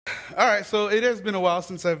All right, so it has been a while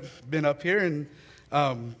since I've been up here, and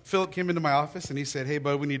Philip came into my office, and he said, "Hey,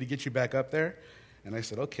 bud, we need to get you back up there." And I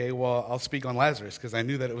said, "Okay, well, I'll speak on Lazarus," because I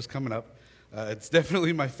knew that it was coming up. It's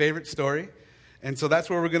definitely my favorite story, and so that's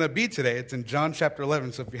where we're going to be today. It's in John chapter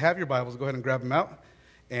 11, so if you have your Bibles, go ahead and grab them out,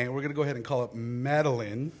 and we're going to go ahead and call up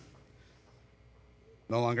Madeline.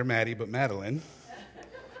 No longer Maddie, but Madeline.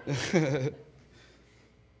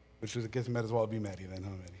 Which is, I guess, might as well be Maddie then, huh,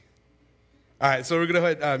 Maddie? All right, so we're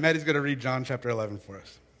going to Maddie's going to read John chapter 11 for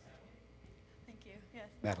us. Thank you. Yes.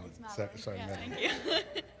 Madeline. Sorry, yeah, Madeline.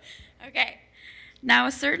 Thank you. Okay. Now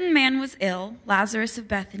a certain man was ill, Lazarus of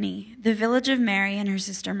Bethany, the village of Mary and her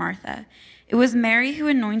sister Martha. It was Mary who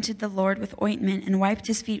anointed the Lord with ointment and wiped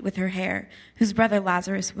his feet with her hair, whose brother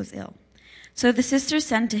Lazarus was ill. So the sisters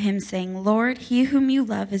sent to him, saying, "Lord, he whom you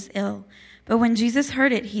love is ill." But when Jesus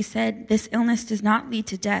heard it, he said, "This illness does not lead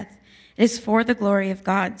to death. It is for the glory of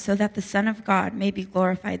God, so that the Son of God may be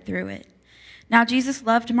glorified through it." Now Jesus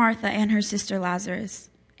loved Martha and her sister Lazarus.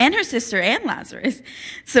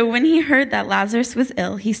 So when he heard that Lazarus was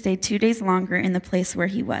ill, he stayed 2 days longer in the place where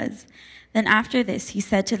he was. Then after this, he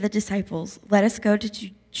said to the disciples, "Let us go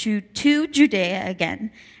to Judea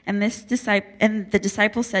again." And the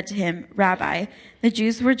disciples said to him, "Rabbi, the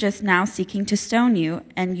Jews were just now seeking to stone you,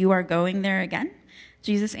 and you are going there again?"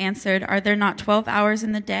 Jesus answered, "Are there not 12 hours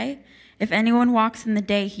in the day? If anyone walks in the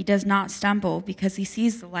day, he does not stumble, because he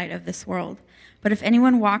sees the light of this world. But if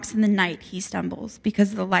anyone walks in the night, he stumbles,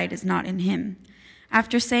 because the light is not in him."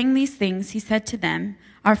 After saying these things, he said to them,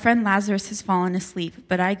 "Our friend Lazarus has fallen asleep,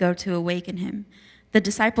 but I go to awaken him." The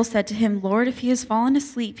disciples said to him, "Lord, if he has fallen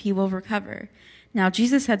asleep, he will recover." Now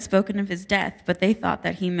Jesus had spoken of his death, but they thought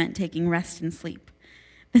that he meant taking rest and sleep.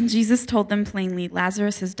 Then Jesus told them plainly,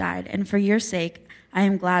 "Lazarus has died, and for your sake I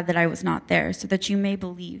am glad that I was not there, so that you may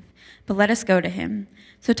believe. But let us go to him."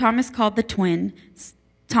 So Thomas called the twin,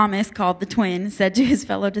 said to his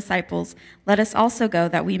fellow disciples, "Let us also go,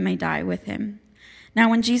 that we may die with him." Now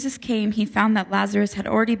when Jesus came, he found that Lazarus had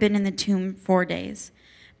already been in the tomb 4 days.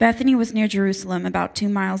 Bethany was near Jerusalem, about 2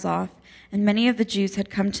 miles off, and many of the Jews had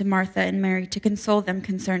come to Martha and Mary to console them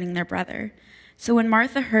concerning their brother. So when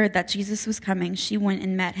Martha heard that Jesus was coming, she went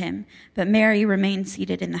and met him, but Mary remained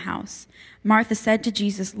seated in the house. Martha said to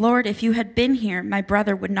Jesus, "Lord, if you had been here, my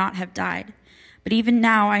brother would not have died. But even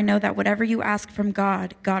now I know that whatever you ask from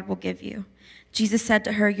God, God will give you." Jesus said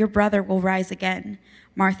to her, "Your brother will rise again."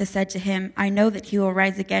 Martha said to him, "I know that he will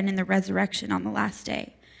rise again in the resurrection on the last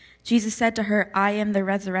day." Jesus said to her, "I am the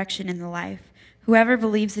resurrection and the life. Whoever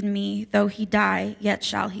believes in me, though he die, yet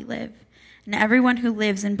shall he live. And everyone who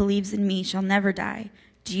lives and believes in me shall never die.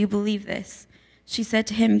 Do you believe this?" She said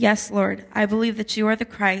to him, "Yes, Lord, I believe that you are the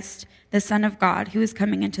Christ, the Son of God, who is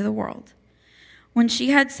coming into the world." When she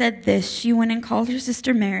had said this, she went and called her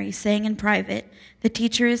sister Mary, saying in private, "The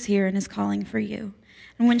teacher is here and is calling for you."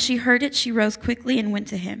 And when she heard it, she rose quickly and went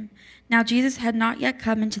to him. Now Jesus had not yet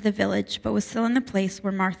come into the village, but was still in the place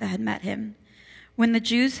where Martha had met him. When the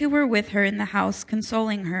Jews who were with her in the house,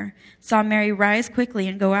 consoling her, saw Mary rise quickly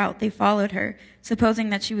and go out, they followed her, supposing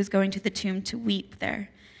that she was going to the tomb to weep there.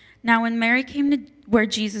 Now when Mary came to where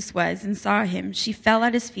Jesus was and saw him, she fell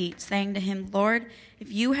at his feet, saying to him, "Lord,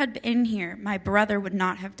 if you had been here, my brother would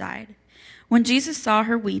not have died." When Jesus saw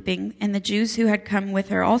her weeping, and the Jews who had come with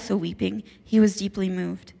her also weeping, he was deeply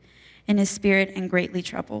moved in his spirit and greatly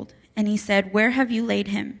troubled. And he said, "Where have you laid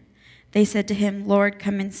him?" They said to him, "Lord,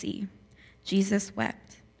 come and see." Jesus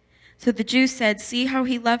wept. So the Jews said, "See how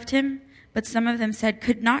he loved him?" But some of them said,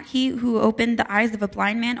 "Could not he who opened the eyes of a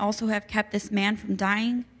blind man also have kept this man from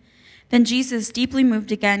dying?" Then Jesus, deeply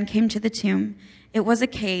moved again, came to the tomb. It was a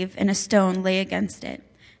cave, and a stone lay against it.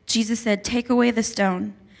 Jesus said, "Take away the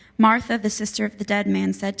stone." Martha, the sister of the dead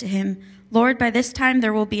man, said to him, "Lord, by this time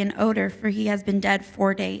there will be an odor, for he has been dead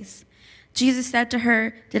 4 days." Jesus said to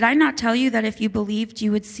her, "Did I not tell you that if you believed,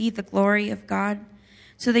 you would see the glory of God?"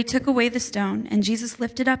 So they took away the stone, and Jesus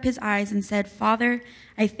lifted up his eyes and said, "Father,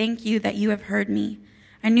 I thank you that you have heard me.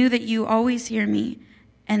 I knew that you always hear me,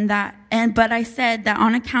 but I said that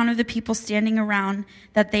on account of the people standing around,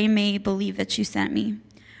 that they may believe that you sent me."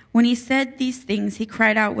 When he said these things, he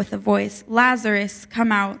cried out with a voice, "Lazarus,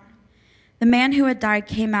 come out." The man who had died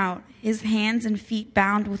came out, his hands and feet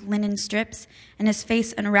bound with linen strips, and his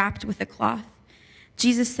face unwrapped with a cloth.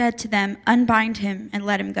 Jesus said to them, "Unbind him and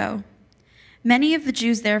let him go." Many of the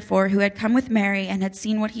Jews, therefore, who had come with Mary and had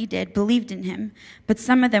seen what he did, believed in him, but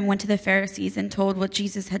some of them went to the Pharisees and told what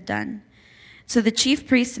Jesus had done. So the chief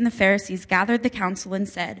priests and the Pharisees gathered the council and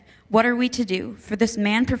said, "What are we to do? For this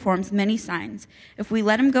man performs many signs. If we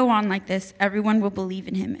let him go on like this, everyone will believe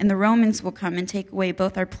in him, and the Romans will come and take away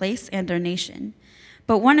both our place and our nation."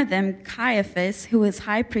 But one of them, Caiaphas, who was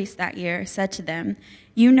high priest that year, said to them,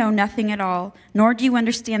 "You know nothing at all, nor do you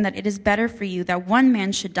understand that it is better for you that one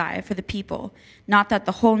man should die for the people, not that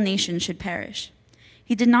the whole nation should perish."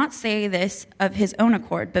 He did not say this of his own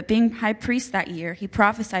accord, but being high priest that year, he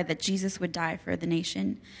prophesied that Jesus would die for the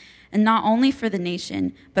nation, and not only for the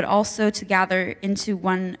nation, but also to gather into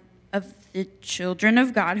one of the children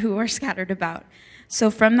of God who are scattered about.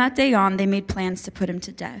 So from that day on, they made plans to put him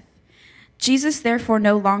to death. Jesus therefore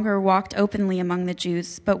no longer walked openly among the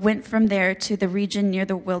Jews, but went from there to the region near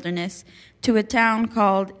the wilderness, to a town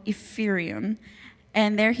called Ephraim,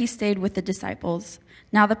 and there he stayed with the disciples.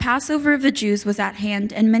 Now the Passover of the Jews was at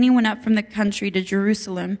hand, and many went up from the country to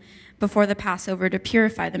Jerusalem before the Passover to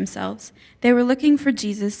purify themselves. They were looking for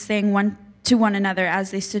Jesus, saying one to one another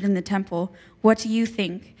as they stood in the temple, "What do you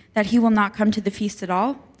think, that he will not come to the feast at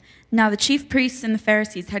all?" Now the chief priests and the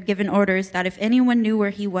Pharisees had given orders that if anyone knew where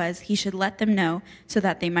he was, he should let them know so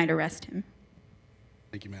that they might arrest him.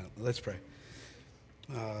 Thank you, man. Let's pray.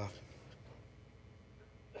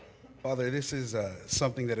 Father, this is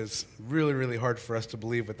something that is really, really hard for us to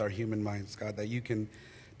believe with our human minds, God, that you can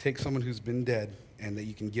take someone who's been dead and that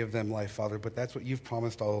you can give them life, Father, but that's what you've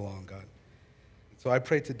promised all along, God. So I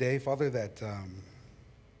pray today, Father, that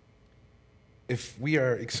if we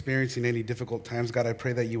are experiencing any difficult times, God, I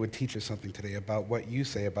pray that you would teach us something today about what you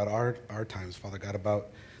say about our times, Father God, about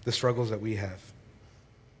the struggles that we have.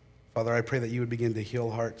 Father, I pray that you would begin to heal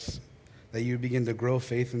hearts, that you would begin to grow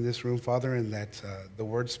faith in this room, Father, and that the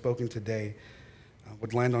words spoken today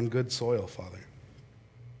would land on good soil, Father,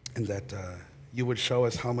 and that you would show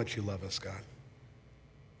us how much you love us, God.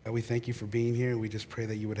 God, we thank you for being here, and we just pray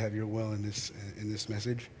that you would have your will in this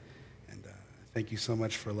message. And thank you so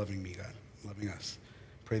much for loving me, God, loving us.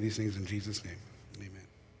 Pray these things in Jesus' name. Amen.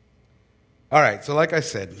 All right, so like I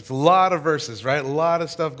said, it's a lot of verses, right? A lot of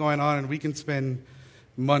stuff going on, and we can spend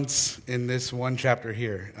months in this one chapter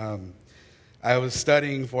here. I was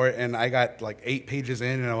studying for it, and I got like 8 pages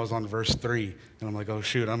in, and I was on verse 3. And I'm like, oh,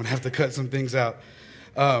 shoot, I'm going to have to cut some things out.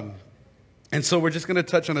 And so we're just going to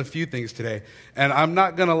touch on a few things today. And I'm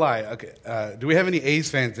not going to lie. Okay, do we have any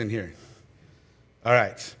A's fans in here? All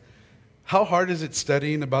right. How hard is it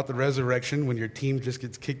studying about the resurrection when your team just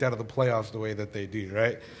gets kicked out of the playoffs the way that they do,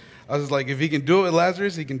 right? I was like, if he can do it with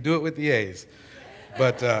Lazarus, he can do it with the A's.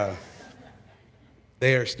 But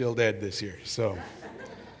they are still dead this year, so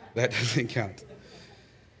that doesn't count.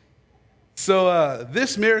 So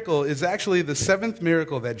this miracle is actually the 7th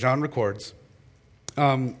miracle that John records.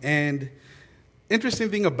 And interesting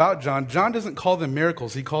thing about John doesn't call them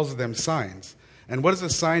miracles, he calls them signs. And what does a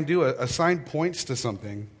sign do? A sign points to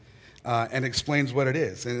something and explains what it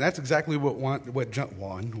is. And that's exactly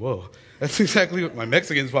that's exactly what my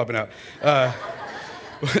Mexican's popping out.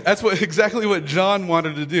 That's exactly what John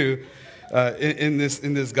wanted to do in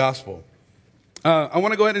this gospel. I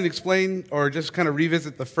want to go ahead and explain or just kind of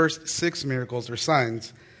revisit the first 6 miracles or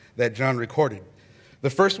signs that John recorded. The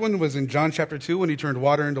first one was in John chapter 2 when he turned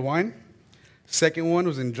water into wine. Second one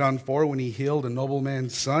was in John 4 when he healed a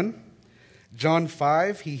nobleman's son. John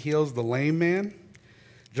 5, he heals the lame man.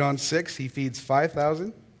 John 6, he feeds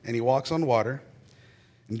 5,000 and he walks on water.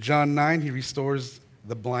 In John 9, he restores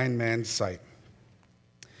the blind man's sight.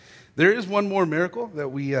 There is one more miracle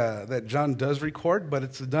that John does record, but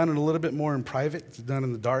it's done a little bit more in private. It's done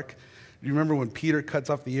in the dark. Do you remember when Peter cuts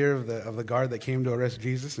off the ear of the guard that came to arrest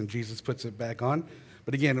Jesus, and Jesus puts it back on?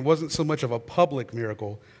 But again, it wasn't so much of a public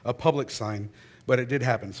miracle, a public sign, but it did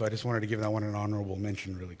happen. So I just wanted to give that one an honorable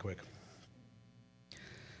mention really quick.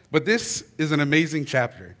 But this is an amazing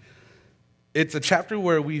chapter. It's a chapter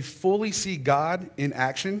where we fully see God in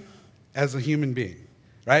action as a human being.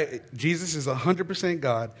 Right? Jesus is 100%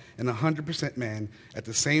 God and 100% man at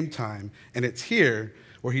the same time, and it's here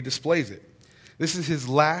where he displays it. This is his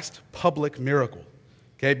last public miracle.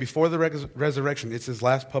 Okay, before the resurrection, it's his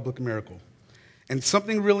last public miracle. And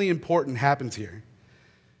something really important happens here.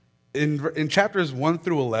 In chapters 1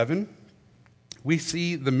 through 11, we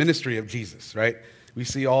see the ministry of Jesus, right? We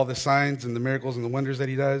see all the signs and the miracles and the wonders that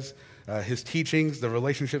he does, his teachings, the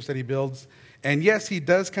relationships that he builds. And yes, he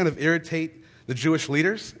does kind of irritate the Jewish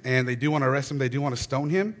leaders, and they do want to arrest him, they do want to stone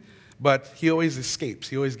him, but he always escapes,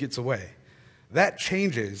 he always gets away. That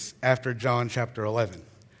changes after John chapter 11.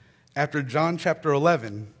 After John chapter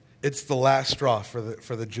 11, it's the last straw for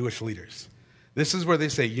the Jewish leaders. This is where they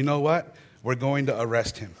say, you know what? We're going to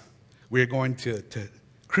arrest him. We are going to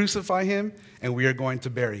crucify him, and we are going to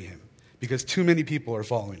bury him, because too many people are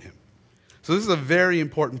following him. So this is a very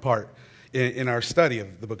important part in our study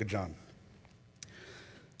of the book of John.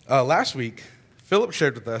 Last week, Philip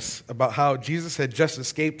shared with us about how Jesus had just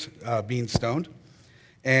escaped being stoned.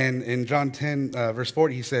 And in John 10, verse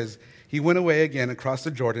 40, he says, he went away again across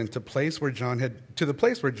the Jordan to the place where John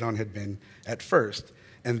had been at first,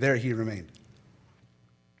 and there he remained.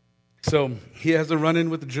 So he has a run-in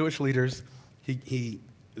with the Jewish leaders. He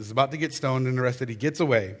is about to get stoned and arrested. He gets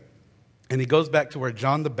away, and he goes back to where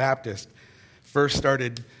John the Baptist first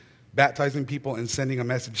started baptizing people and sending a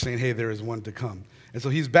message saying, hey, there is one to come. And so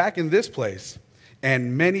he's back in this place,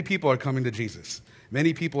 and many people are coming to Jesus.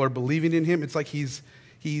 Many people are believing in him. It's like he's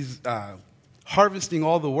harvesting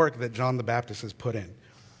all the work that John the Baptist has put in.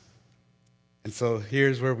 And so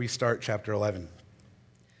here's where we start chapter 11.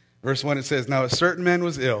 Verse 1, it says, now a certain man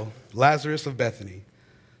was ill, Lazarus of Bethany,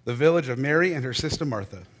 the village of Mary and her sister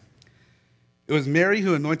Martha. It was Mary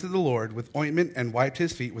who anointed the Lord with ointment and wiped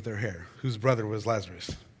his feet with her hair, whose brother was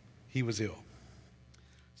Lazarus. He was ill.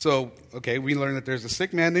 So, okay, we learn that there's a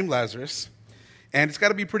sick man named Lazarus, and it's got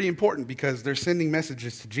to be pretty important because they're sending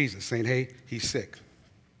messages to Jesus saying, hey, he's sick.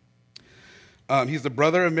 He's the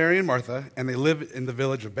brother of Mary and Martha, and they live in the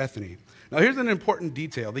village of Bethany. Now, here's an important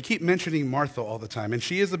detail. They keep mentioning Martha all the time, and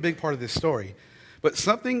she is a big part of this story. But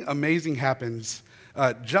something amazing happens.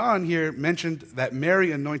 John here mentioned that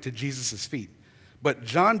Mary anointed Jesus' feet, but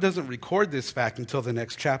John doesn't record this fact until the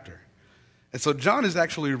next chapter. And so John is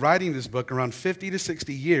actually writing this book around 50 to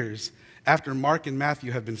 60 years after Mark and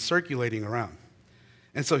Matthew have been circulating around.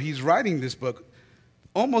 And so he's writing this book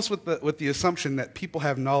almost with the assumption that people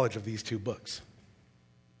have knowledge of these two books.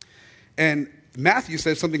 And Matthew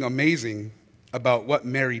says something amazing about what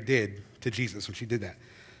Mary did to Jesus when she did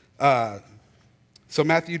that. So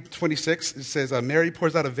Matthew 26, it says, Mary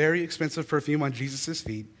pours out a very expensive perfume on Jesus'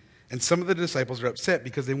 feet, and some of the disciples are upset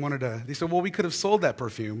because they said, well, we could have sold that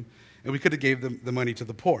perfume, and we could have gave them the money to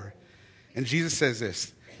the poor. And Jesus says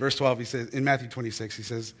this, verse 12, he says, in Matthew 26, he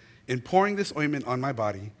says, in pouring this ointment on my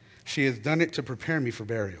body, she has done it to prepare me for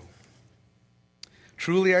burial.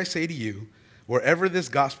 Truly I say to you, wherever this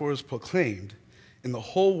gospel is proclaimed in the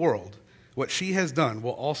whole world, what she has done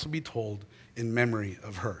will also be told in memory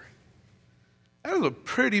of her. That was a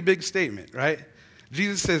pretty big statement, right?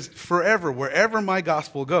 Jesus says, forever, wherever my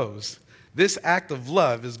gospel goes, this act of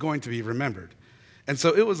love is going to be remembered. And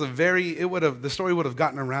so the story would have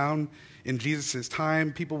gotten around in Jesus'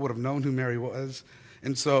 time. People would have known who Mary was.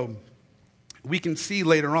 And so we can see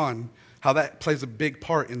later on how that plays a big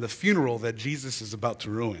part in the funeral that Jesus is about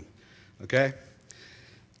to ruin. Okay?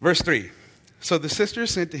 Verse 3. So the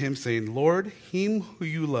sisters sent to him, saying, Lord, he whom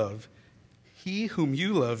you love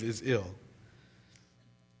is ill.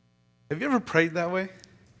 Have you ever prayed that way?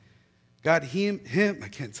 God, him, I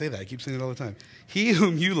can't say that. I keep saying it all the time. He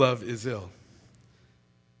whom you love is ill.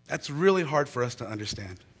 That's really hard for us to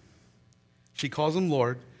understand. She calls him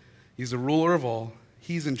Lord. He's the ruler of all.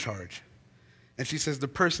 He's in charge. And she says, the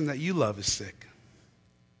person that you love is sick.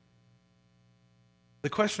 The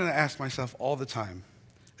question I ask myself all the time,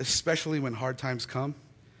 especially when hard times come,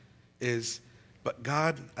 is, but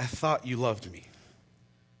God, I thought you loved me.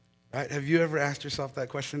 Right? Have you ever asked yourself that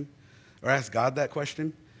question? Or asked God that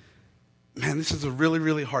question? Man, this is a really,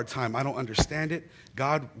 really hard time. I don't understand it.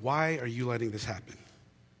 God, why are you letting this happen?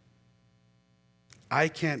 I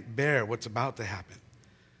can't bear what's about to happen.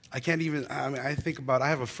 I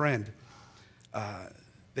have a friend.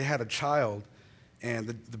 They had a child, and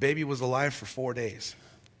the baby was alive for 4 days.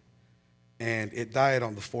 And it died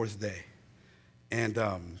on the 4th day. And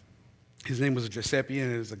his name was Giuseppe,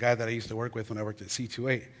 and it was a guy that I used to work with when I worked at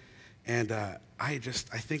C28. And I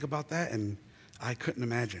think about that, and I couldn't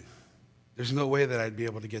imagine. There's no way that I'd be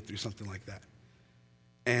able to get through something like that.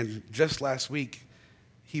 And just last week,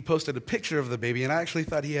 he posted a picture of the baby, and I actually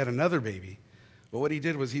thought he had another baby. But what he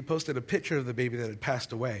did was he posted a picture of the baby that had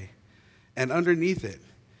passed away. And underneath it,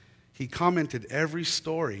 he commented every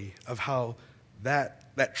story of how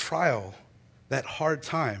that trial, that hard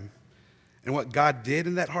time, and what God did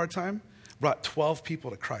in that hard time brought 12 people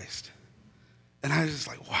to Christ. And I was just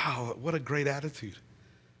like, wow, what a great attitude.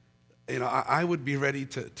 I would be ready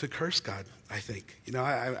to curse God, I think.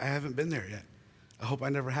 I haven't been there yet. I hope I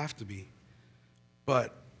never have to be.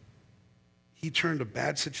 But he turned a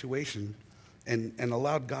bad situation and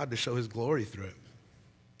allowed God to show his glory through it.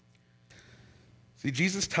 See,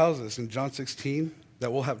 Jesus tells us in John 16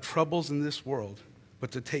 that we'll have troubles in this world,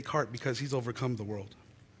 but to take heart because he's overcome the world.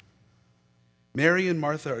 Mary and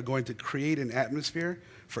Martha are going to create an atmosphere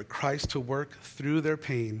for Christ to work through their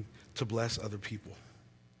pain to bless other people.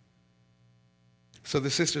 So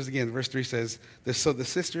the sisters, again, verse 3 says, so the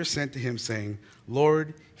sisters sent to him saying,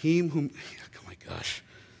 Lord, he whom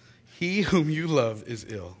you love is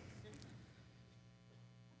ill.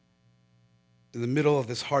 In the middle of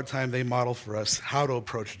this hard time, they model for us how to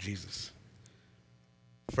approach Jesus.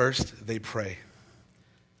 First, they pray.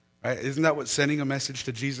 Right? Isn't that what sending a message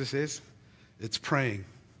to Jesus is? It's praying.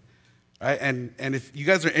 Right? And if you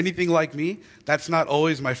guys are anything like me, that's not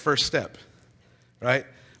always my first step. Right?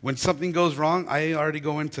 When something goes wrong, I already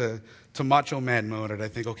go into macho man mode, and I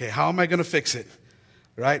think, okay, how am I going to fix it?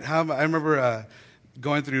 Right? I remember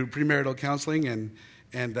going through premarital counseling,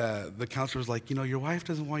 and the counselor was like, your wife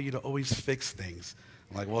doesn't want you to always fix things.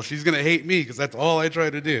 I'm like, well, she's going to hate me because that's all I try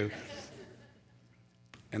to do.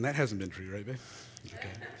 And that hasn't been true, right, babe? Okay.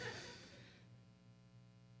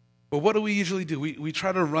 But what do we usually do? We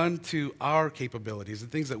try to run to our capabilities, the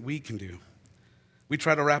things that we can do. We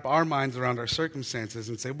try to wrap our minds around our circumstances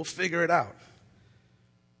and say, we'll figure it out.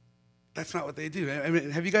 That's not what they do. I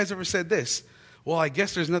mean, have you guys ever said this? Well, I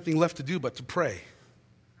guess there's nothing left to do but to pray.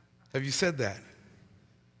 Have you said that?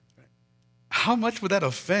 How much would that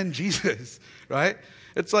offend Jesus, right?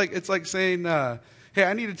 It's like saying, hey,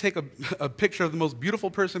 I need to take a picture of the most beautiful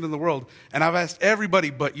person in the world, and I've asked everybody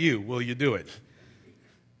but you, will you do it?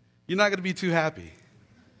 You're not going to be too happy,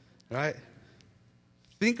 right?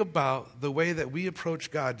 Think about the way that we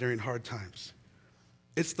approach God during hard times.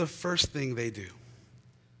 It's the first thing they do.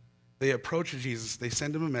 They approach Jesus, they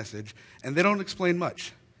send him a message, and they don't explain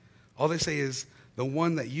much. All they say is, the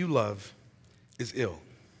one that you love is ill.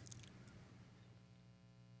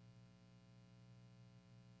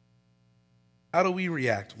 How do we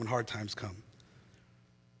react when hard times come?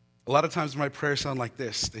 A lot of times my prayers sound like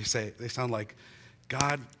this. They sound like,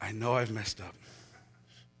 God, I know I've messed up.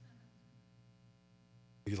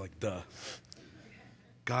 He's like, duh.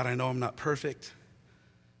 God, I know I'm not perfect,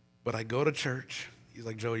 but I go to church. He's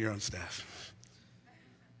like, Joe, you're on staff.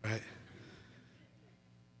 Right?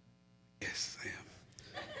 Yes, I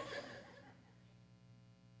am.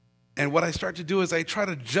 And what I start to do is I try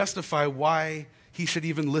to justify why he should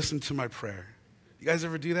even listen to my prayer. You guys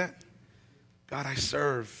ever do that? God, I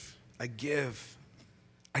serve. I give.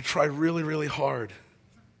 I try really, really hard.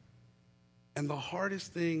 And the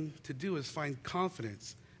hardest thing to do is find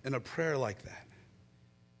confidence in a prayer like that.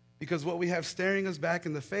 Because what we have staring us back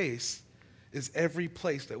in the face is every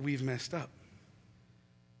place that we've messed up.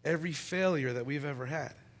 Every failure that we've ever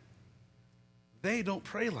had. They don't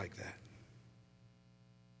pray like that.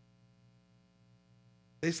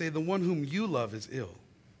 They say, the one whom you love is ill.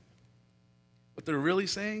 What they're really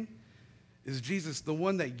saying is, Jesus, the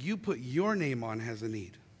one that you put your name on has a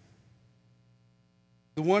need.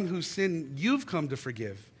 The one whose sin you've come to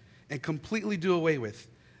forgive and completely do away with,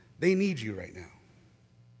 they need you right now.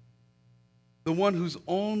 The one whose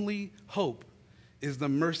only hope is the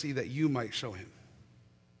mercy that you might show him.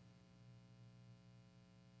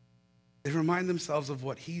 They remind themselves of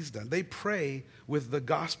what he's done. They pray with the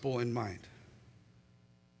gospel in mind.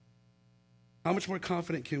 How much more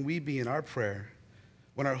confident can we be in our prayer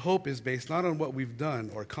when our hope is based not on what we've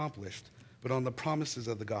done or accomplished, but on the promises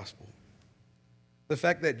of the gospel? The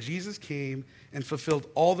fact that Jesus came and fulfilled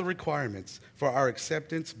all the requirements for our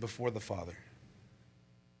acceptance before the Father.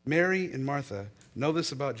 Mary and Martha know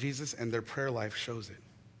this about Jesus, and their prayer life shows it.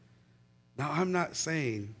 Now, I'm not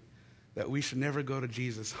saying that we should never go to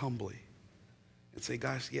Jesus humbly and say,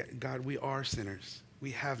 guys, yeah, God, we are sinners.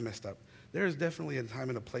 We have messed up. There is definitely a time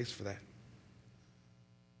and a place for that.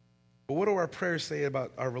 But what do our prayers say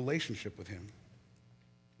about our relationship with him?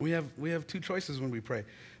 We have two choices when we pray.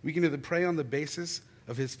 We can either pray on the basis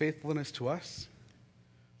of his faithfulness to us,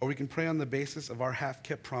 or we can pray on the basis of our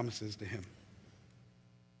half-kept promises to him.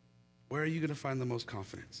 Where are you going to find the most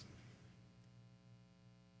confidence?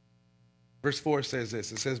 Verse 4 says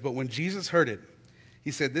this. It says, but when Jesus heard it,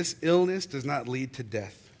 he said, this illness does not lead to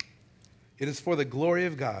death. It is for the glory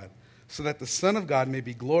of God, so that the Son of God may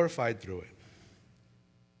be glorified through it.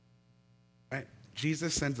 Right?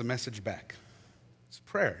 Jesus sends a message back. It's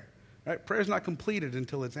prayer. Right? Prayer is not completed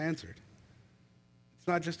until it's answered. It's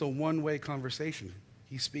not just a one-way conversation.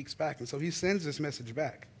 He speaks back. And so he sends this message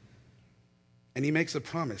back. And he makes a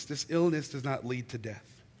promise. This illness does not lead to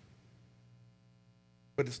death.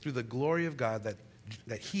 But it's through the glory of God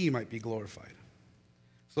that he might be glorified.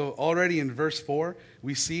 So already in verse 4,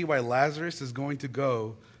 we see why Lazarus is going to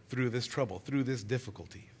go through this trouble, through this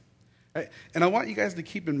difficulty. Right? And I want you guys to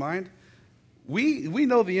keep in mind, we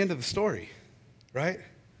know the end of the story, right?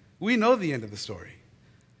 We know the end of the story.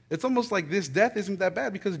 It's almost like this death isn't that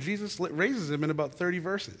bad because Jesus raises him in about 30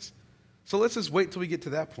 verses. So let's just wait till we get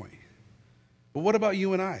to that point. But what about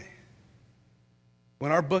you and I?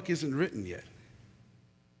 When our book isn't written yet,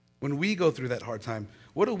 when we go through that hard time,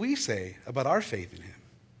 what do we say about our faith in him,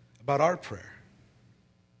 about our prayer?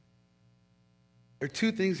 There are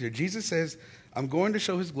two things here. Jesus says, I'm going to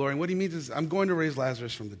show his glory. And what he means is, I'm going to raise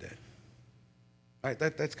Lazarus from the dead. All right,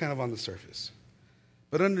 that's kind of on the surface.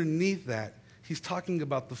 But underneath that, he's talking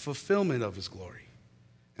about the fulfillment of his glory,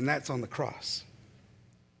 and that's on the cross.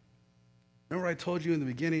 Remember I told you in the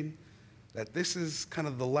beginning that this is kind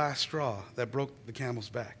of the last straw that broke the camel's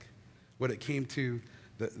back when it came to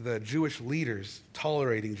the Jewish leaders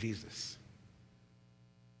tolerating Jesus.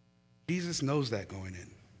 Jesus knows that going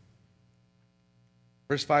in.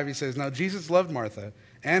 Verse 5, he says, "Now Jesus loved Martha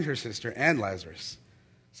and her sister and Lazarus.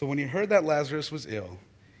 So when he heard that Lazarus was ill,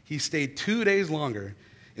 he stayed 2 days longer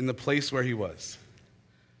in the place where he was."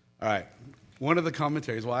 All right, one of the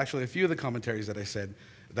commentaries, well, actually a few of the commentaries that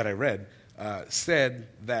I read, said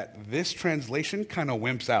that this translation kind of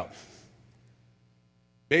wimps out.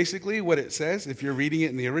 Basically, what it says, if you're reading it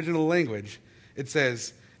in the original language, it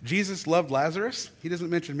says, Jesus loved Lazarus. He doesn't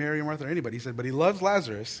mention Mary or Martha or anybody. He said, but he loves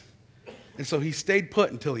Lazarus, and so he stayed put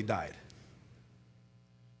until he died.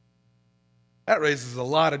 That raises a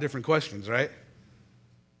lot of different questions, right?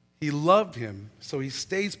 He loved him, so he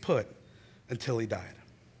stays put until he died.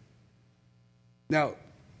 Now,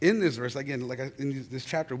 in this verse, again, in this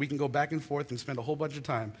chapter, we can go back and forth and spend a whole bunch of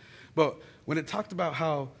time. But when it talked about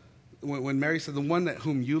how, when Mary said, the one that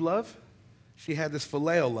whom you love, she had this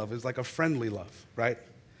phileo love, is like a friendly love, right?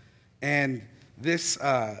 And this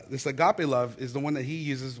agape love is the one that he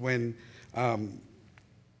uses when, when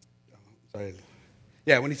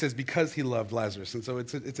he says because he loved Lazarus. And so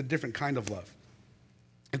it's a different kind of love.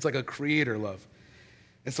 It's like a creator love.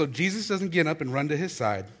 And so Jesus doesn't get up and run to his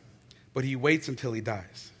side, but he waits until he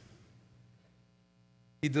dies.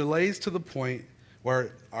 He delays to the point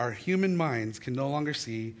where our human minds can no longer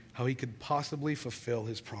see how he could possibly fulfill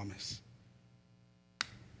his promise.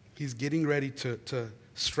 He's getting ready to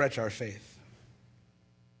stretch our faith.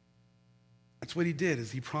 That's what he did,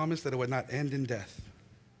 is he promised that it would not end in death.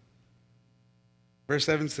 Verse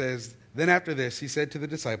 7 says, "Then after this, he said to the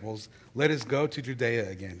disciples, 'Let us go to Judea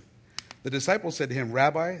again.' The disciples said to him,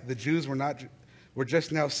 'Rabbi, the Jews were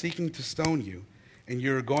just now seeking to stone you, and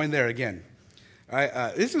you're going there again.'"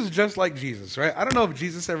 This is just like Jesus, right? I don't know if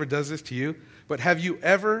Jesus ever does this to you, but have you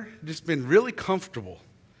ever just been really comfortable,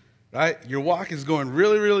 right? Your walk is going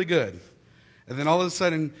really, really good. And then all of a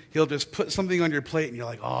sudden, he'll just put something on your plate, and you're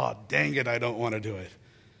like, oh, dang it, I don't want to do it.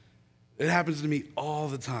 It happens to me all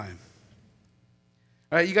the time.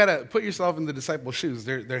 All right, you got to put yourself in the disciples' shoes.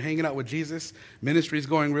 They're hanging out with Jesus. Ministry's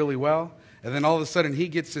going really well. And then all of a sudden, he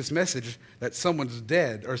gets this message that someone's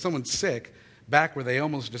dead or someone's sick back where they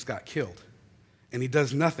almost just got killed. And he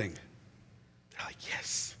does nothing. They're like,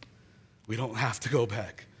 yes, we don't have to go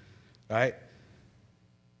back, right?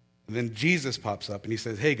 And then Jesus pops up and he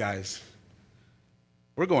says, hey, guys,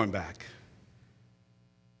 we're going back.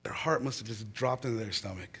 Their heart must have just dropped into their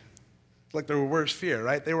stomach. It's like their worst fear,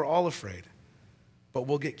 right? They were all afraid. But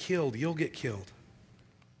we'll get killed. You'll get killed.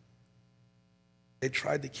 They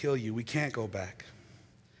tried to kill you. We can't go back.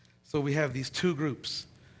 So we have these two groups.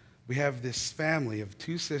 We have this family of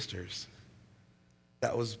two sisters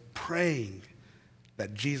that was praying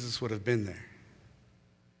that Jesus would have been there.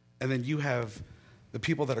 And then you have the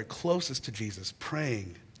people that are closest to Jesus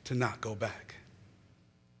praying to not go back.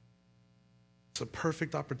 It's a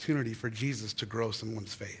perfect opportunity for Jesus to grow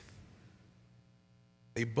someone's faith.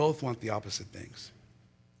 They both want the opposite things.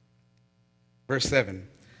 Verse 7,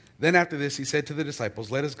 then after this he said to the disciples,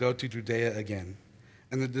 let us go to Judea again.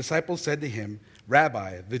 And the disciples said to him,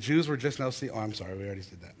 Rabbi, the Jews were just now we already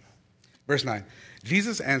said that. Verse 9,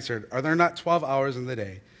 Jesus answered, are there not 12 hours in the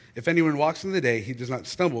day? If anyone walks in the day, he does not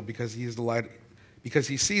stumble because he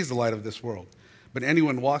sees the light of this world. But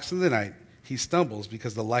anyone walks in the night, he stumbles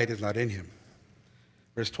because the light is not in him.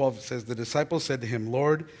 Verse 12 says, the disciples said to him,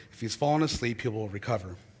 Lord, if he's fallen asleep, he will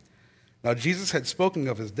recover. Now Jesus had spoken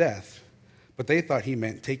of his death, but they thought he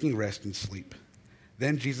meant taking rest and sleep.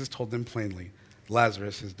 Then Jesus told them plainly,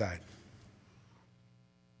 Lazarus has died.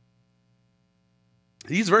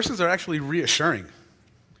 These verses are actually reassuring,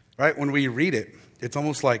 right? When we read it, it's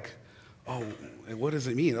almost like, oh, what does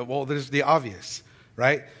it mean? Well, there's the obvious,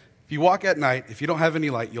 right? If you walk at night, if you don't have any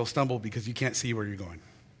light, you'll stumble because you can't see where you're going.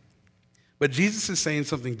 But Jesus is saying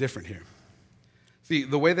something different here. See,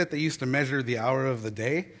 the way that they used to measure the hour of the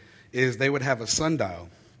day is they would have a sundial.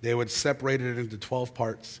 They would separate it into 12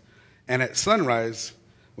 parts. And at sunrise,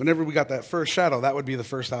 whenever we got that first shadow, that would be the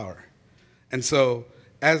first hour. And so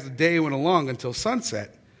as the day went along until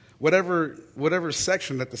sunset, whatever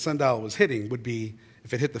section that the sundial was hitting would be,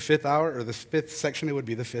 if it hit the fifth hour or the fifth section, it would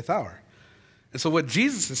be the fifth hour. And so what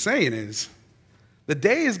Jesus is saying is, the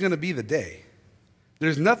day is going to be the day.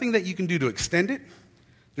 There's nothing that you can do to extend it.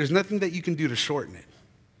 There's nothing that you can do to shorten it.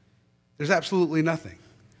 There's absolutely nothing.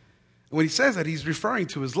 And when he says that, he's referring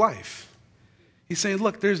to his life. He's saying,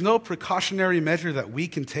 look, there's no precautionary measure that we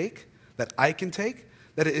can take, that I can take,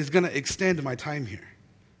 that is going to extend my time here.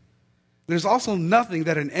 There's also nothing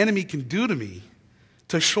that an enemy can do to me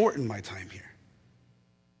to shorten my time here.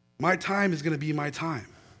 My time is going to be my time.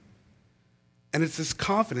 And it's this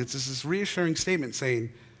confidence, it's this reassuring statement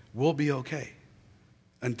saying, we'll be okay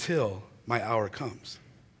until my hour comes.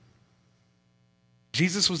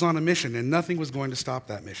 Jesus was on a mission, and nothing was going to stop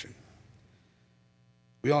that mission.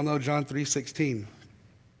 We all know John 3:16.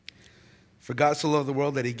 For God so loved the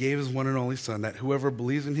world that he gave his one and only Son, that whoever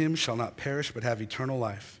believes in him shall not perish but have eternal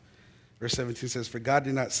life. Verse 17 says, for God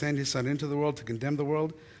did not send his Son into the world to condemn the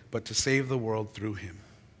world, but to save the world through him.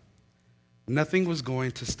 Nothing was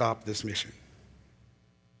going to stop this mission.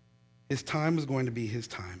 His time was going to be his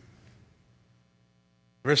time.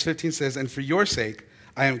 Verse 15 says, and for your sake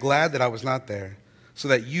I am glad that I was not there, so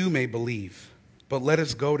that you may believe. But let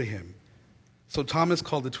us go to him. So Thomas,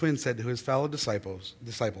 called the twin, said to his fellow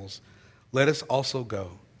disciples, let us also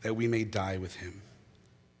go, that we may die with him.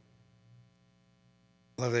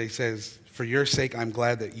 I love that he says, for your sake I'm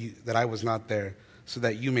glad that I was not there, so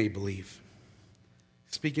that you may believe.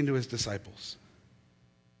 Speaking to his disciples.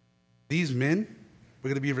 These men were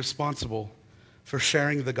going to be responsible for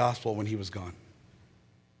sharing the gospel when he was gone.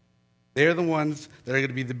 They're the ones that are going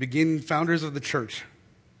to be the beginning founders of the church.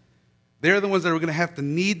 They're the ones that are going to have to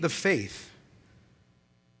need the faith.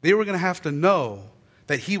 They were going to have to know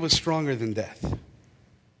that he was stronger than death.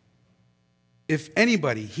 If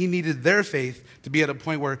anybody, he needed their faith to be at a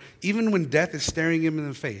point where even when death is staring him in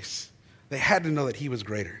the face, they had to know that he was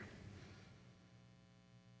greater.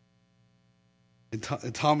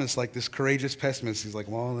 And Thomas, like this courageous pessimist, he's like,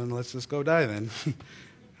 well, then let's just go die then.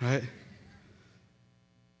 Right?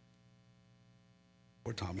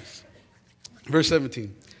 Poor Thomas. Verse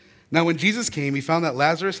 17. Now when Jesus came, he found that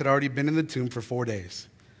Lazarus had already been in the tomb for 4 days.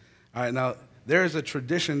 All right, now there is a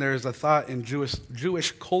tradition, there is a thought in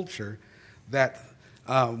Jewish culture that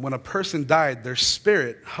when a person died, their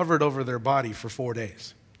spirit hovered over their body for 4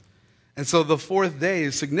 days. And so the fourth day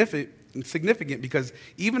is significant because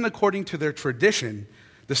even according to their tradition,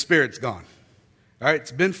 the spirit's gone. All right,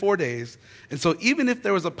 it's been 4 days. And so even if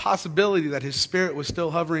there was a possibility that his spirit was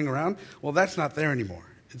still hovering around, well, that's not there anymore.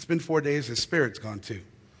 It's been 4 days, his spirit's gone too.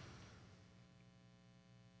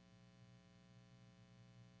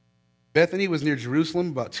 Bethany was near Jerusalem,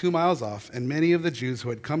 about 2 miles off, and many of the Jews who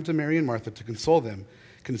had come to Mary and Martha to console them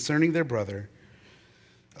concerning their brother.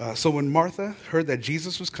 So when Martha heard that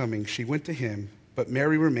Jesus was coming, she went to him, but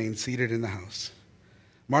Mary remained seated in the house.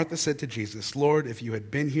 Martha said to Jesus, Lord, if you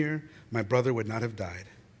had been here, my brother would not have died.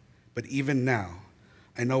 But even now,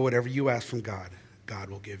 I know whatever you ask from God, God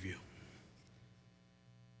will give you.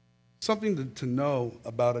 Something to know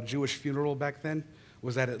about a Jewish funeral back then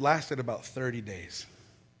was that it lasted about 30 days.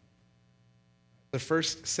 The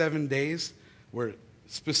first 7 days were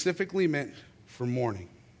specifically meant for mourning.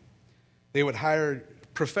 They would hire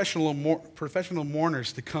professional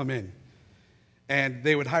mourners to come in. And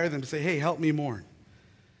they would hire them to say, hey, help me mourn.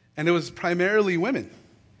 And it was primarily women.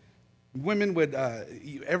 Women would,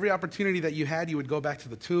 every opportunity that you had, you would go back to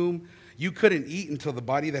the tomb. You couldn't eat until the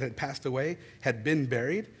body that had passed away had been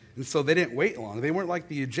buried. And so they didn't wait long. They weren't like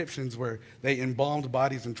the Egyptians where they embalmed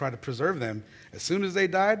bodies and tried to preserve them. As soon as they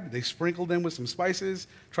died, they sprinkled them with some spices,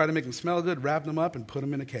 tried to make them smell good, wrapped them up, and put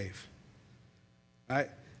them in a cave. All right?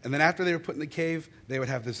 And then after they were put in the cave, they would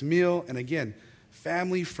have this meal. And again,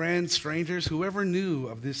 family, friends, strangers, whoever knew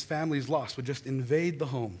of this family's loss would just invade the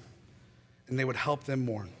home. And they would help them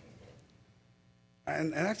mourn.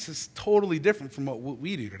 And that's just totally different from what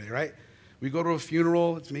we do today, right? We go to a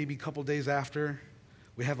funeral, it's maybe a couple days after.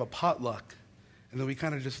 We have a potluck, and then we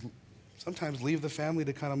kind of just sometimes leave the family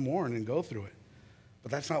to kind of mourn and go through it.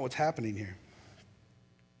 But that's not what's happening here.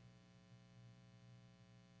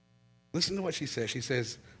 Listen to what she says. She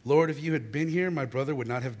says, Lord, if you had been here, my brother would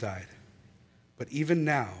not have died. But even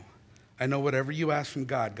now, I know whatever you ask from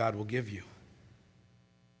God, God will give you.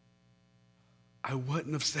 I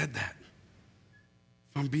wouldn't have said that.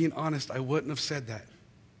 If I'm being honest, I wouldn't have said that.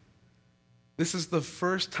 This is the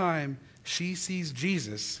first time she sees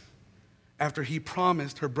Jesus after he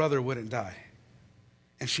promised her brother wouldn't die.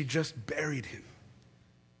 And she just buried him.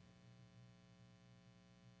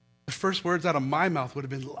 The first words out of my mouth would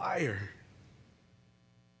have been, liar.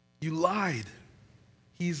 You lied.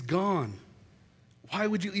 He's gone. Why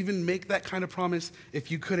would you even make that kind of promise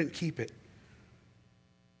if you couldn't keep it?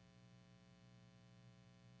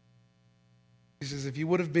 He says, if you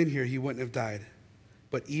would have been here, he wouldn't have died.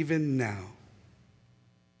 But even now,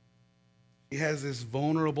 he has this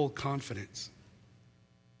vulnerable confidence.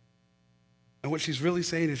 And what she's really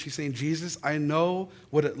saying is she's saying, Jesus, I know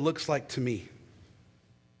what it looks like to me.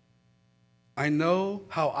 I know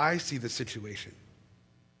how I see the situation.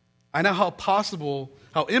 I know how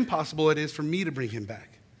impossible it is for me to bring him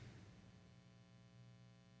back.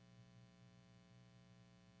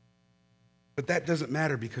 But that doesn't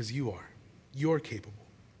matter because you are. You're capable.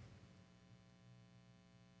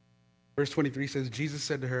 Verse 23 says, Jesus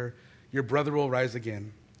said to her, your brother will rise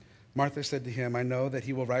again. Martha said to him, I know that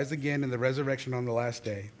he will rise again in the resurrection on the last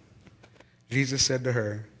day. Jesus said to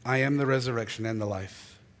her, I am the resurrection and the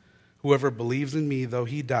life. Whoever believes in me, though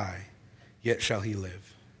he die, yet shall he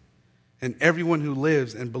live. And everyone who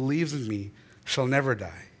lives and believes in me shall never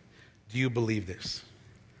die. Do you believe this?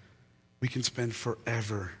 We can spend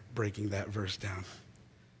forever breaking that verse down.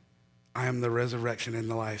 I am the resurrection and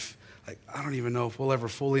the life. Like, I don't even know if we'll ever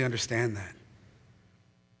fully understand that.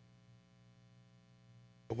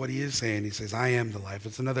 But what he is saying, he says, I am the life.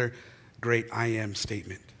 It's another great I am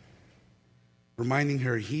statement. Reminding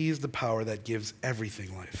her he is the power that gives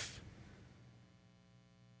everything life.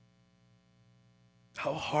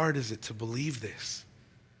 How hard is it to believe this?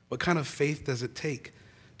 What kind of faith does it take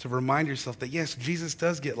to remind yourself that, yes, Jesus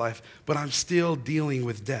does get life, but I'm still dealing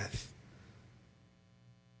with death?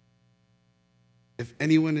 If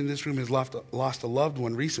anyone in this room has lost a loved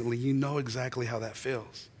one recently, you know exactly how that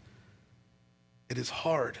feels. It is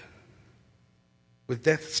hard, with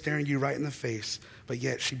death staring you right in the face, but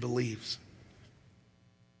yet she believes.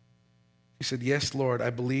 She said, yes, Lord, I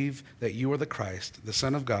believe that you are the Christ, the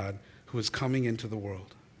Son of God, who is coming into the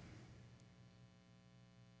world.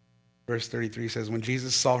 Verse 33 says, when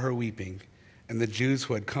Jesus saw her weeping, and the Jews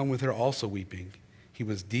who had come with her also weeping, he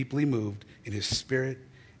was deeply moved in his spirit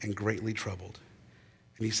and greatly troubled.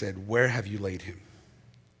 And he said, where have you laid him?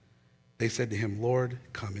 They said to him, Lord,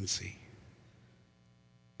 come and see.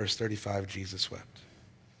 Verse 35, Jesus wept.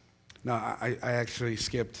 Now, I actually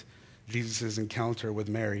skipped Jesus' encounter with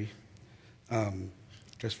Mary,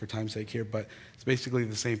 just for time's sake here, but it's basically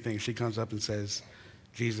the same thing. She comes up and says,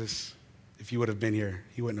 Jesus, if you would have been here,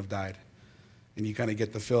 he wouldn't have died. And you kind of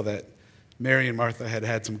get the feel that Mary and Martha had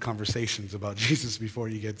had some conversations about Jesus before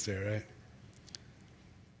he gets there, right? It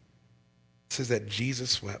says that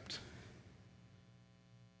Jesus wept.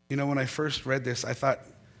 You know, when I first read this, I thought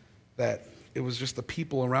that it was just the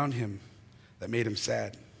people around him that made him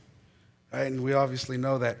sad, right? And we obviously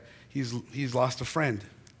know that he's lost a friend,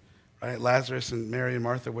 right? Lazarus and Mary and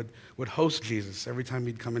Martha would host Jesus every time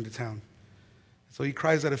he'd come into town. So he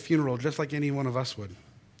cries at a funeral just like any one of us would.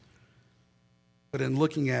 But in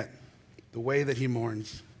looking at the way that he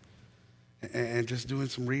mourns and just doing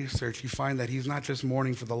some research, you find that he's not just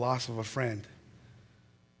mourning for the loss of a friend,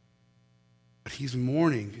 but he's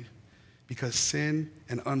mourning because sin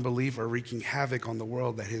and unbelief are wreaking havoc on the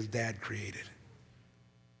world that his dad created.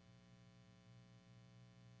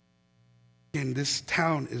 And this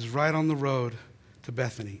town is right on the road to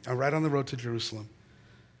Bethany, right on the road to Jerusalem.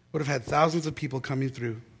 Would have had thousands of people coming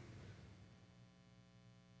through.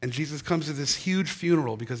 And Jesus comes to this huge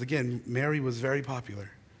funeral because, again, Mary was very popular.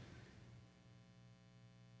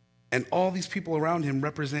 And all these people around him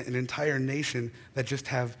represent an entire nation that just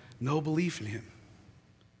have no belief in him.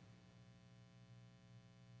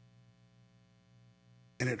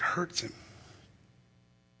 And it hurts him.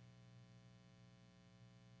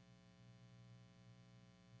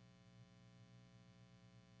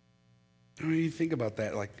 I mean, you think about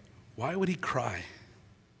that, like, why would he cry?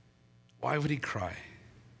 Why would he cry?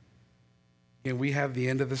 And we have the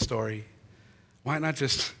end of the story. Why not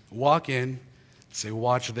just walk in and say,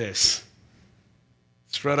 watch this?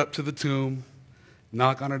 Strut up to the tomb,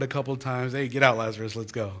 knock on it a couple of times. Hey, get out, Lazarus,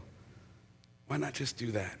 let's go. Why not just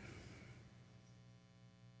do that?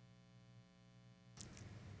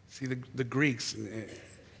 See, the Greeks,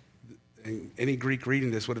 and any Greek reading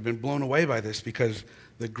this would have been blown away by this because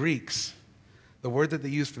the Greeks, the word that they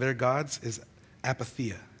use for their gods is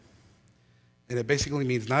apatheia. And it basically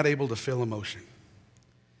means not able to feel emotion.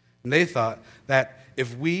 And they thought that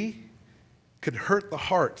if we could hurt the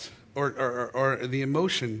heart or the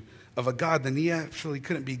emotion of a God, then he actually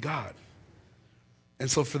couldn't be God. And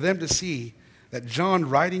so for them to see that John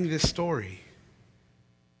writing this story,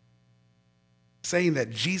 saying that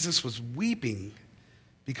Jesus was weeping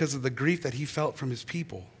because of the grief that he felt from his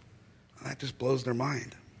people, that just blows their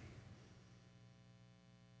mind.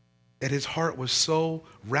 That his heart was so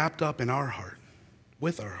wrapped up in our heart,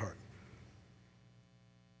 with our heart.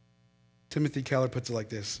 Timothy Keller puts it like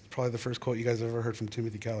this. Probably the first quote you guys have ever heard from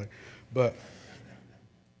Timothy Keller. But it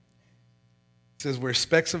says, we're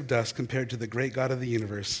specks of dust compared to the great God of the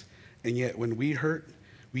universe, and yet when we hurt,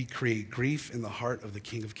 we create grief in the heart of the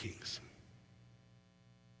King of Kings.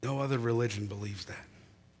 No other religion believes that.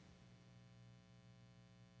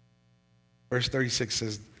 Verse 36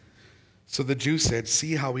 says, so the Jews said,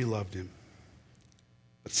 see how we loved him.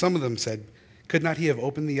 But some of them said, could not he have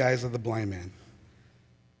opened the eyes of the blind man?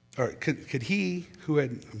 Or could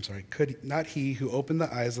not he who opened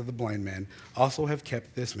the eyes of the blind man also have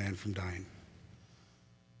kept this man from dying?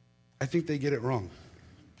 I think they get it wrong.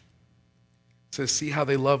 It says, see how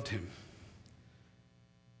they loved him.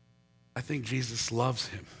 I think Jesus loves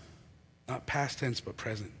him. Not past tense, but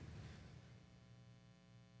present.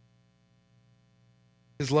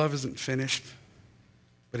 His love isn't finished,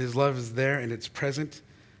 but his love is there and it's present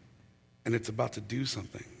and it's about to do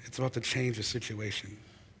something. It's about to change a situation.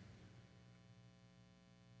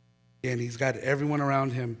 And he's got everyone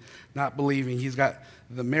around him not believing. He's got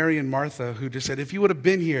the Mary and Martha who just said, if you would have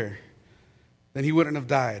been here, then he wouldn't have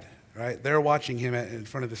died, right? They're watching him in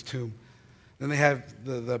front of this tomb. Then they have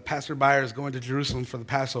the passerbyers going to Jerusalem for the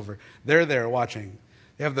Passover. They're there watching.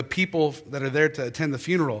 They have the people that are there to attend the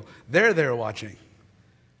funeral. They're there watching.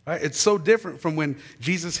 Right? It's so different from when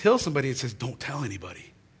Jesus heals somebody and says, don't tell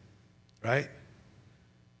anybody. Right?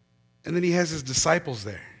 And then he has his disciples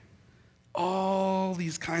there. All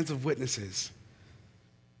these kinds of witnesses.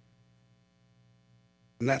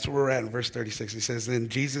 And that's where we're at in verse 36. He says, then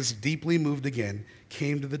Jesus, deeply moved again,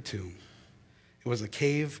 came to the tomb. It was a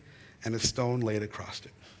cave and a stone laid across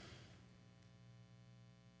it.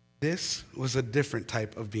 This was a different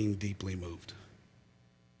type of being deeply moved.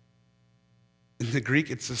 In the Greek,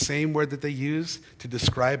 it's the same word that they use to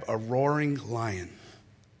describe a roaring lion.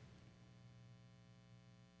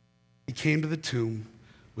 He came to the tomb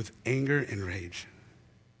with anger and rage.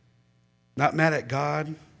 Not mad at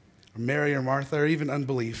God, or Mary or Martha, or even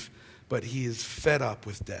unbelief, but he is fed up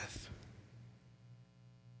with death.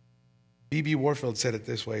 B.B. Warfield said it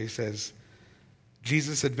this way. He says,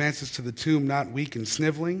 Jesus advances to the tomb not weak and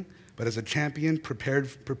sniveling, but as a champion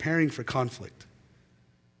preparing for conflict.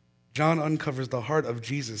 John uncovers the heart of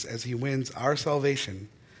Jesus as he wins our salvation,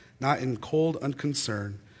 not in cold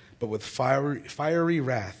unconcern, but with fiery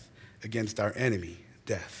wrath against our enemy,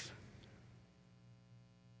 death.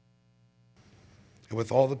 And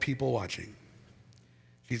with all the people watching,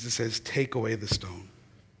 Jesus says, take away the stone.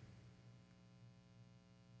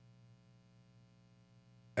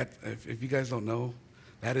 If you guys don't know,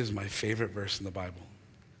 that is my favorite verse in the Bible.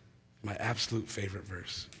 My absolute favorite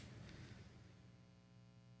verse.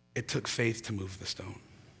 It took faith to move the stone.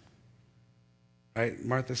 Right?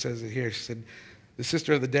 Martha says it here. She said, the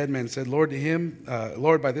sister of the dead man said, Lord, to him,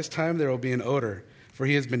 Lord, by this time there will be an odor, for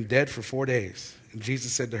he has been dead for 4 days. And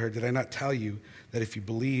Jesus said to her, did I not tell you that if you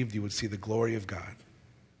believed, you would see the glory of God?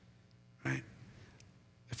 Right?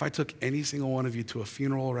 If I took any single one of you to a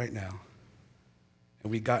funeral right now,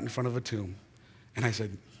 and we got in front of a tomb, and I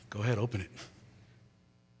said, go ahead, open it.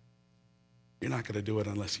 You're not going to do it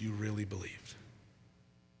unless you really believed.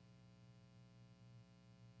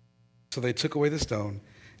 So they took away the stone,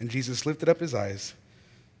 and Jesus lifted up his eyes,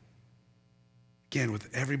 again with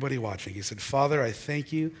everybody watching. He said, Father, I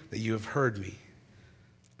thank you that you have heard me.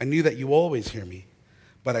 I knew that you always hear me,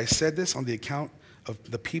 but I said this on the account of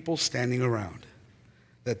the people standing around,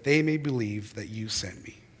 that they may believe that you sent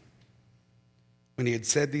me. When he had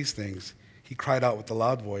said these things, he cried out with a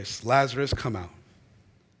loud voice, Lazarus, come out.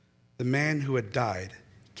 The man who had died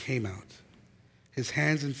came out, his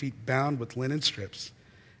hands and feet bound with linen strips,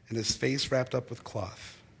 and his face wrapped up with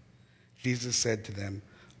cloth. Jesus said to them,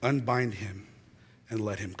 unbind him and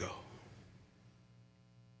let him go.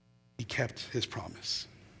 He kept his promise.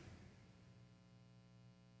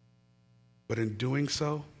 But in doing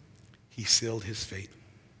so, he sealed his fate.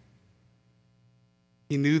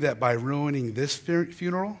 He knew that by ruining this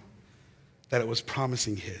funeral, that it was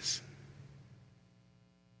promising his.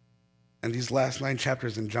 And these last 9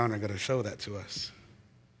 chapters in John are going to show that to us.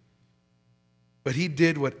 But he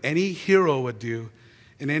did what any hero would do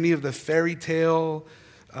in any of the fairy tale,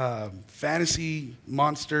 fantasy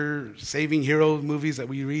monster saving hero movies that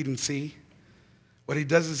we read and see. What he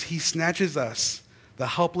does is he snatches us, the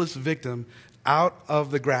helpless victim, out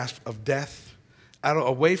of the grasp of death,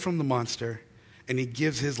 away from the monster, and he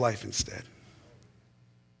gives his life instead.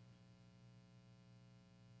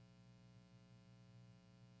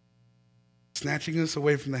 Snatching us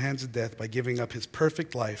away from the hands of death by giving up his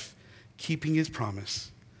perfect life, keeping his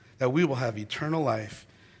promise that we will have eternal life,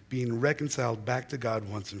 being reconciled back to God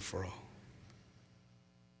once and for all.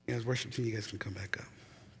 As worship team, you guys can come back up.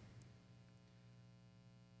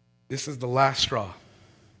 This is the last straw.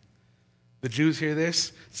 The Jews hear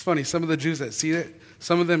this. It's funny, some of the Jews that see it,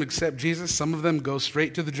 some of them accept Jesus, some of them go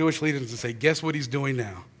straight to the Jewish leaders and say, guess what he's doing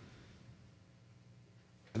now?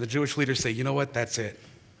 And the Jewish leaders say, you know what, that's it.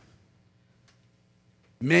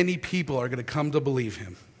 Many people are going to come to believe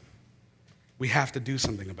him. We have to do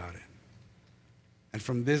something about it. And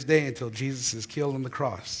from this day until Jesus is killed on the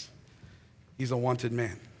cross, he's a wanted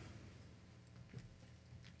man.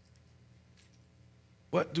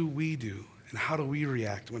 What do we do and how do we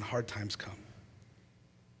react when hard times come?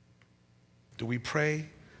 Do we pray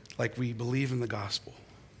like we believe in the gospel?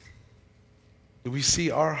 Do we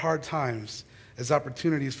see our hard times as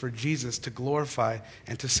opportunities for Jesus to glorify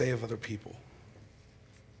and to save other people?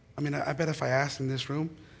 I mean, I bet if I asked in this room,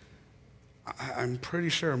 I'm pretty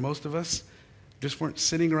sure most of us just weren't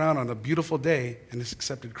sitting around on a beautiful day and just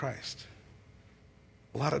accepted Christ.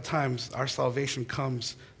 A lot of times, our salvation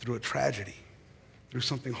comes through a tragedy, through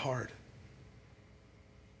something hard.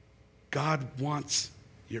 God wants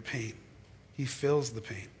your pain. He feels the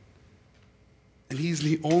pain. And he's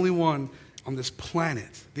the only one on this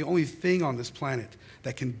planet, the only thing on this planet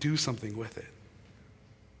that can do something with it.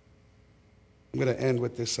 I'm going to end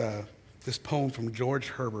with this poem from George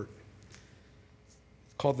Herbert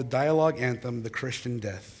called the dialogue anthem, The Christian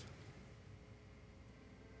Death.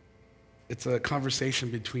 It's a conversation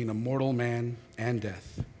between a mortal man and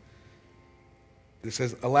death. It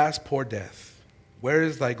says, "Alas, poor death, where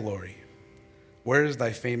is thy glory? Where is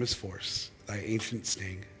thy famous force, thy ancient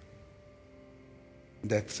sting?"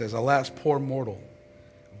 Death says, "Alas, poor mortal,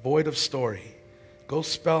 void of story, go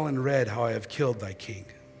spell in red how I have killed thy king."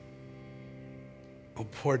 Oh,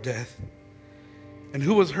 poor death, and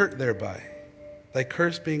who was hurt thereby? Thy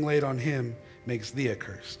curse being laid on him makes thee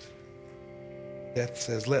accursed. Death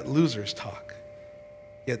says, "Let losers talk,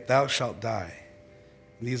 yet thou shalt die,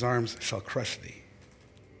 and these arms shall crush thee."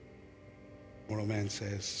 Mortal man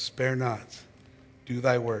says, "Spare not, do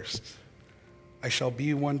thy worst. I shall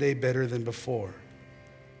be one day better than before.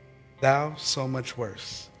 Thou so much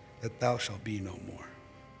worse that thou shalt be no more."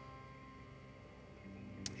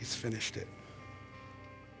 He's finished it.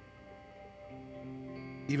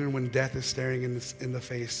 Even when death is staring in the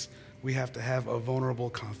face, we have to have a vulnerable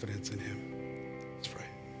confidence in him. Let's pray.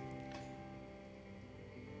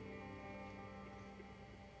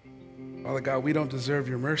 Father God, we don't deserve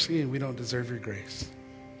your mercy and we don't deserve your grace.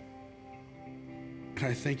 And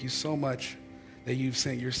I thank you so much that you've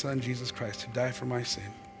sent your son, Jesus Christ, to die for my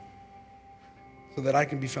sin so that I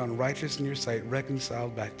can be found righteous in your sight,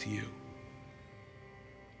 reconciled back to you.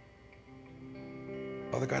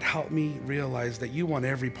 Father God, help me realize that you want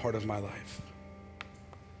every part of my life.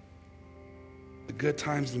 The good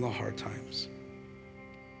times and the hard times.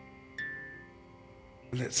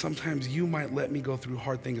 And that sometimes you might let me go through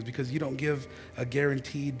hard things because you don't give a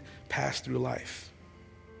guaranteed pass through life.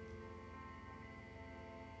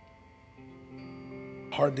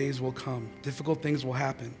 Hard days will come. Difficult things will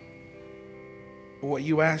happen. But what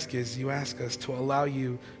you ask is, you ask us to allow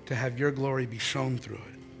you to have your glory be shown through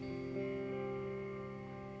it.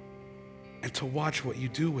 And to watch what you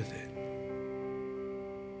do with it.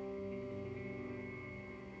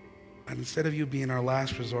 And instead of you being our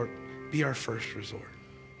last resort, be our first resort.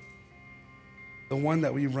 The one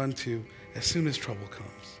that we run to as soon as trouble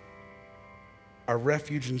comes. Our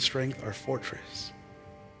refuge and strength, our fortress.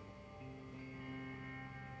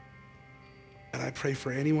 And I pray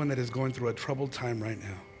for anyone that is going through a troubled time right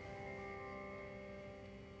now,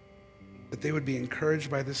 that they would be encouraged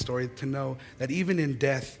by this story to know that even in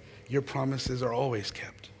death, your promises are always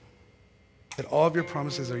kept. That all of your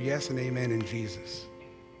promises are yes and amen in Jesus.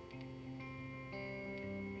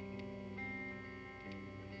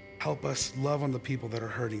 Help us love on the people that are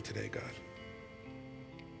hurting today, God.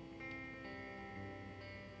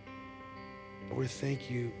 We thank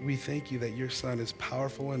you that your son is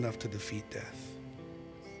powerful enough to defeat death.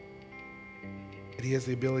 That he has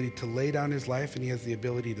the ability to lay down his life and he has the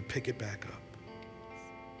ability to pick it back up.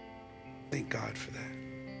 Thank God for that.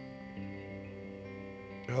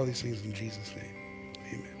 All these things in Jesus' name.